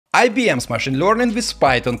IBM's Machine Learning with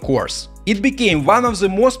Python course. It became one of the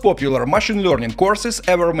most popular machine learning courses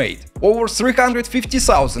ever made. Over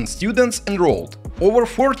 350,000 students enrolled, over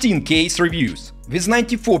 14 case reviews, with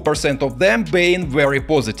 94% of them being very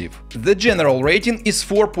positive. The general rating is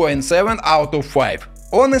 4.7 out of 5.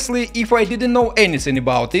 Honestly, if I didn't know anything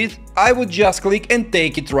about it, I would just click and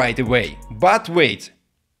take it right away. But wait.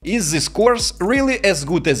 Is this course really as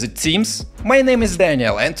good as it seems? My name is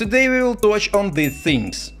Daniel, and today we will touch on these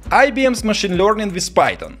things. IBM's Machine Learning with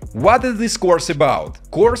Python. What is this course about?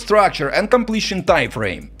 Course structure and completion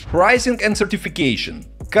timeframe, pricing and certification,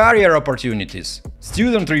 career opportunities,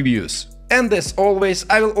 student reviews. And as always,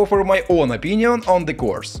 I will offer my own opinion on the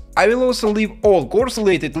course. I will also leave all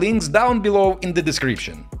course-related links down below in the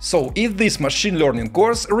description. So, is this machine learning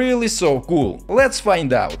course really so cool? Let's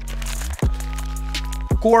find out.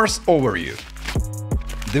 Course Overview.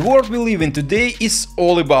 The world we live in today is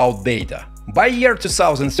all about data. By year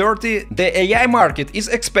 2030, the AI market is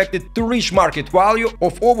expected to reach market value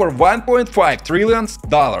of over $1.5 trillion.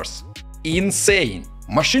 Insane!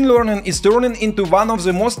 Machine learning is turning into one of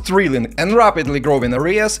the most thrilling and rapidly growing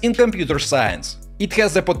areas in computer science. It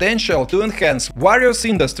has the potential to enhance various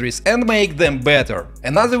industries and make them better.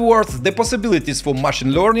 In other words, the possibilities for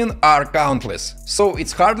machine learning are countless. So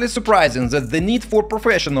it's hardly surprising that the need for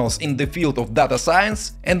professionals in the field of data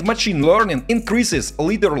science and machine learning increases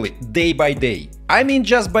literally day by day. I mean,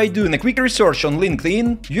 just by doing a quick research on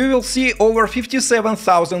LinkedIn, you will see over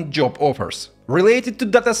 57,000 job offers related to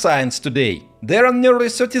data science today. There are nearly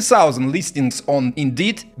 30,000 listings on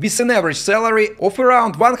Indeed with an average salary of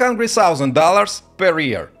around $100,000 per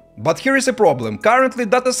year. But here is a problem. Currently,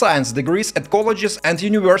 data science degrees at colleges and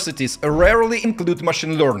universities rarely include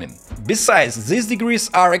machine learning. Besides, these degrees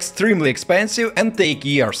are extremely expensive and take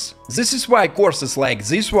years. This is why courses like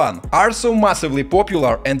this one are so massively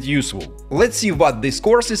popular and useful. Let's see what this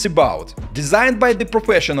course is about. Designed by the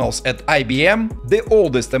professionals at IBM, the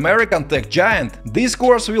oldest American tech giant, this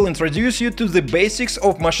course will introduce you to the basics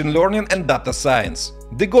of machine learning and data science.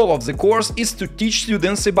 The goal of the course is to teach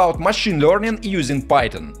students about machine learning using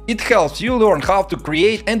Python. It helps you learn how to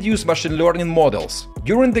create and use machine learning models.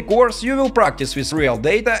 During the course, you will practice with real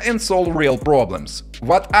data and solve real problems.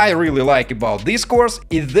 What I really like about this course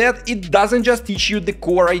is that it doesn't just teach you the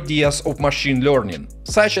core ideas of machine learning,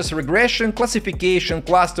 such as regression, classification,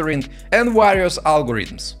 clustering, and various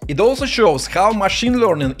algorithms. It also shows how machine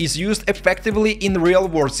learning is used effectively in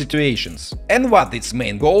real-world situations, and what its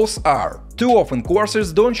main goals are. Too often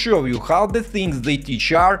courses don't show you how the things they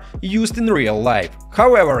teach are used in real life.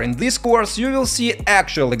 However, in this course you will see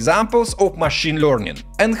actual examples of machine learning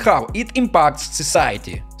and how it impacts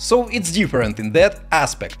society. So it's different in that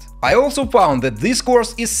aspect. I also found that this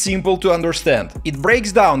course is simple to understand. It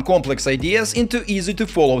breaks down complex ideas into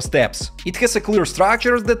easy-to-follow steps. It has a clear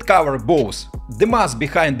structure that cover both the math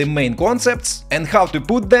behind the main concepts and how to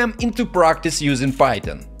put them into practice using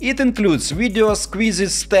Python. It includes videos,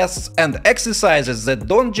 quizzes, tests, and exercises that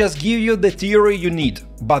don't just give you the theory you need,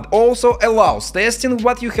 but also allows testing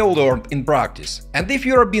what you have learned in practice. And if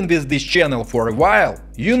you have been with this channel for a while,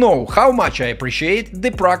 you know how much I appreciate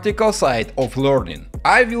the practical side of learning.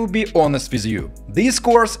 I will be honest with you, this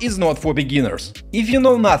course is not for beginners. If you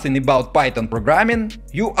know nothing about Python programming,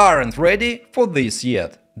 you aren't ready for this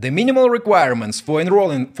yet. The minimal requirements for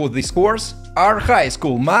enrolling for this course are high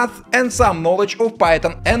school math and some knowledge of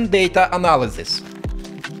Python and data analysis.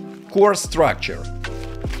 Course structure.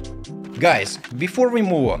 Guys, before we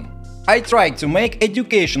move on, I tried to make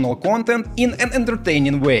educational content in an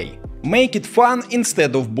entertaining way. Make it fun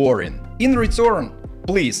instead of boring. In return,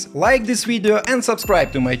 please like this video and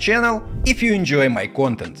subscribe to my channel if you enjoy my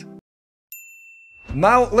content.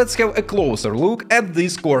 Now let's have a closer look at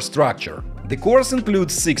this course structure. The course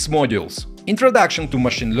includes 6 modules: Introduction to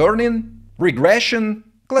Machine Learning, Regression,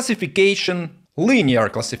 Classification, Linear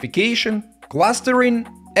Classification, Clustering,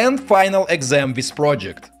 and final exam with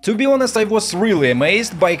project. To be honest, I was really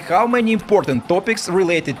amazed by how many important topics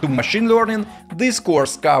related to machine learning this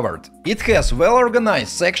course covered. It has well-organized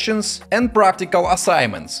sections and practical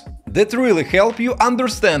assignments that really help you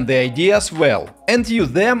understand the ideas well and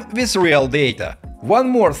use them with real data. One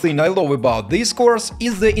more thing I love about this course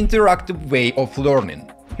is the interactive way of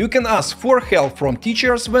learning. You can ask for help from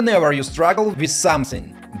teachers whenever you struggle with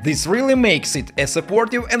something. This really makes it a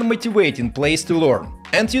supportive and motivating place to learn,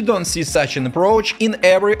 and you don't see such an approach in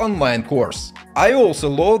every online course. I also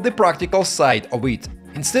love the practical side of it.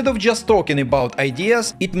 Instead of just talking about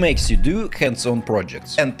ideas, it makes you do hands-on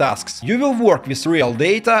projects and tasks. You will work with real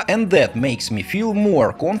data, and that makes me feel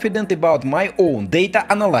more confident about my own data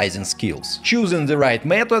analyzing skills, choosing the right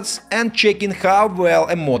methods and checking how well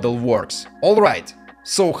a model works. Alright,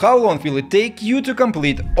 So how long will it take you to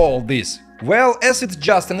complete all this? Well, as it's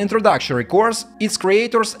just an introductory course, its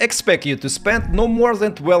creators expect you to spend no more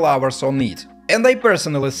than 12 hours on it. And I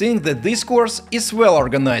personally think that this course is well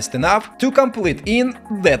organized enough to complete in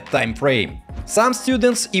that time frame. Some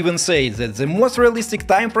students even say that the most realistic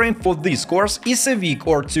time frame for this course is a week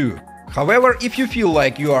or two. However, if you feel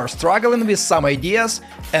like you are struggling with some ideas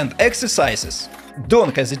and exercises,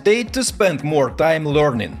 don't hesitate to spend more time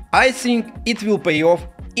learning. I think it will pay off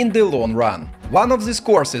in the long run. One of this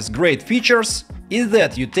course's great features is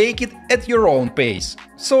that you take it at your own pace,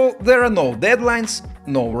 so there are no deadlines,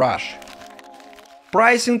 no rush.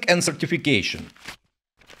 Pricing and certification.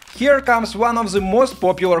 Here comes one of the most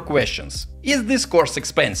popular questions. Is this course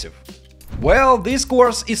expensive? Well, this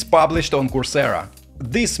course is published on Coursera.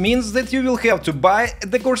 This means that you will have to buy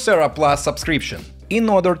the Coursera Plus subscription in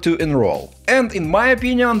order to enroll. And in my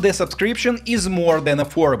opinion, the subscription is more than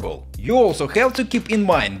affordable. You also have to keep in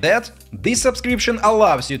mind that this subscription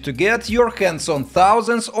allows you to get your hands on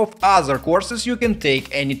thousands of other courses you can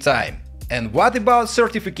take anytime. And what about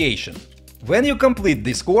certification? When you complete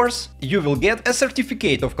this course, you will get a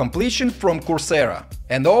certificate of completion from Coursera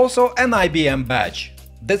and also an IBM badge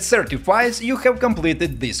that certifies you have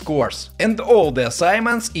completed this course and all the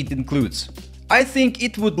assignments it includes. I think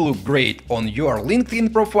it would look great on your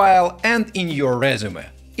LinkedIn profile and in your resume.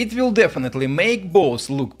 It will definitely make both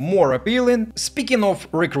look more appealing, speaking of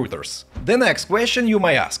recruiters. The next question you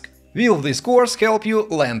might ask: will this course help you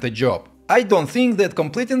land a job? I don't think that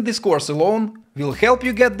completing this course alone will help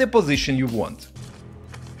you get the position you want.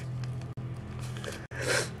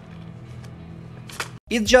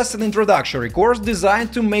 It's just an introductory course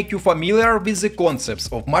designed to make you familiar with the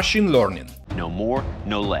concepts of machine learning. No more,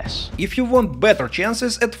 no less. If you want better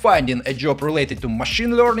chances at finding a job related to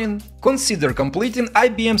machine learning, consider completing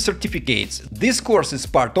IBM certificates. This course is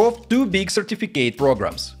part of two big certificate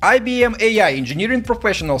programs: IBM AI Engineering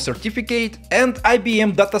Professional Certificate and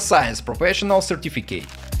IBM Data Science Professional Certificate.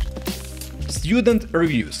 Student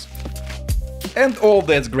reviews. And all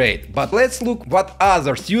that's great, but let's look what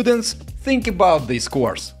other students think about this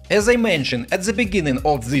course. As I mentioned at the beginning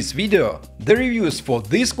of this video, the reviews for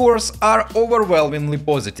this course are overwhelmingly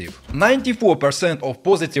positive. 94% of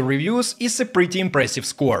positive reviews is a pretty impressive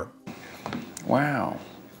score. Wow.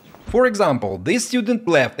 For example, this student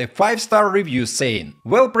left a 5-star review saying,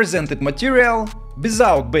 "Well-presented material,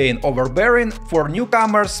 without being overbearing for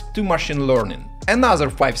newcomers to machine learning." Another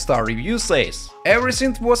 5-star review says,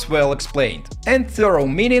 "Everything was well explained and thorough,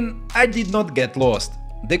 meaning I did not get lost.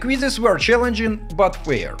 The quizzes were challenging but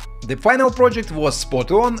fair. The final project was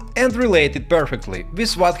spot on and related perfectly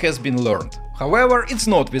with what has been learned. However, it's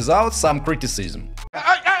not without some criticism."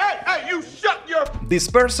 You shut your... This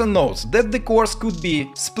person notes that the course could be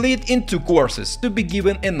split into courses to be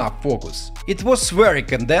given enough focus. It was very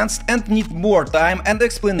condensed and need more time and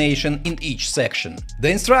explanation in each section.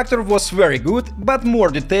 The instructor was very good, but more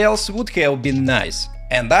details would have been nice.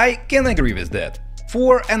 And I can agree with that.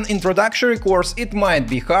 For an introductory course, it might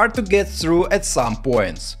be hard to get through at some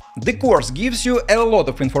points. The course gives you a lot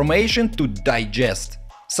of information to digest.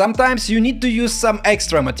 Sometimes you need to use some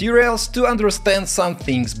extra materials to understand some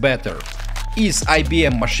things better. Is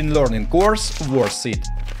IBM Machine Learning Course worth it?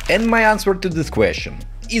 And my answer to this question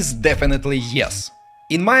is definitely yes.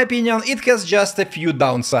 In my opinion, it has just a few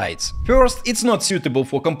downsides. First, it's not suitable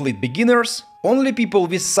for complete beginners. Only people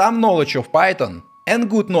with some knowledge of Python and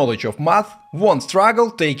good knowledge of math won't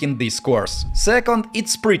struggle taking this course. Second,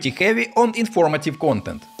 it's pretty heavy on informative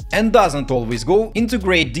content and doesn't always go into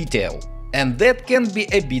great detail. And that can be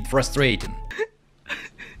a bit frustrating.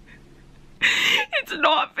 It's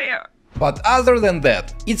not fair. But other than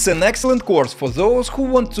that, it's an excellent course for those who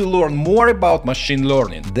want to learn more about machine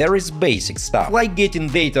learning. There is basic stuff, like getting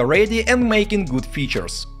data ready and making good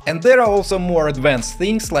features. And there are also more advanced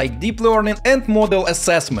things like deep learning and model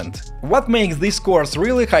assessment. What makes this course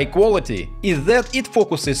really high quality is that it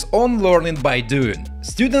focuses on learning by doing.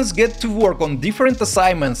 Students get to work on different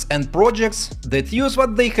assignments and projects that use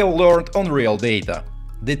what they have learned on real data.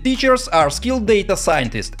 The teachers are skilled data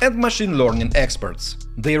scientists and machine learning experts.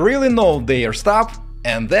 They really know their stuff,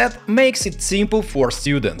 and that makes it simple for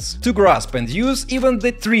students to grasp and use even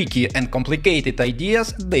the tricky and complicated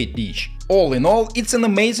ideas they teach. All in all, it's an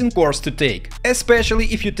amazing course to take, especially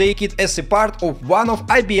if you take it as a part of one of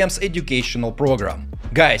IBM's educational program.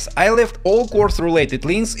 Guys, I left all course-related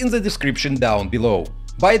links in the description down below.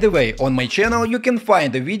 By the way, on my channel you can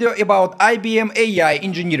find a video about IBM AI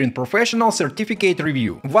Engineering Professional Certificate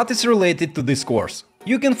Review, what is related to this course.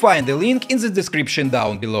 You can find the link in the description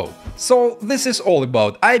down below. So this is all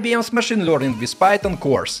about IBM's Machine Learning with Python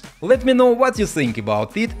course. Let me know what you think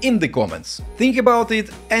about it in the comments. Think about it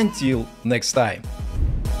until next time.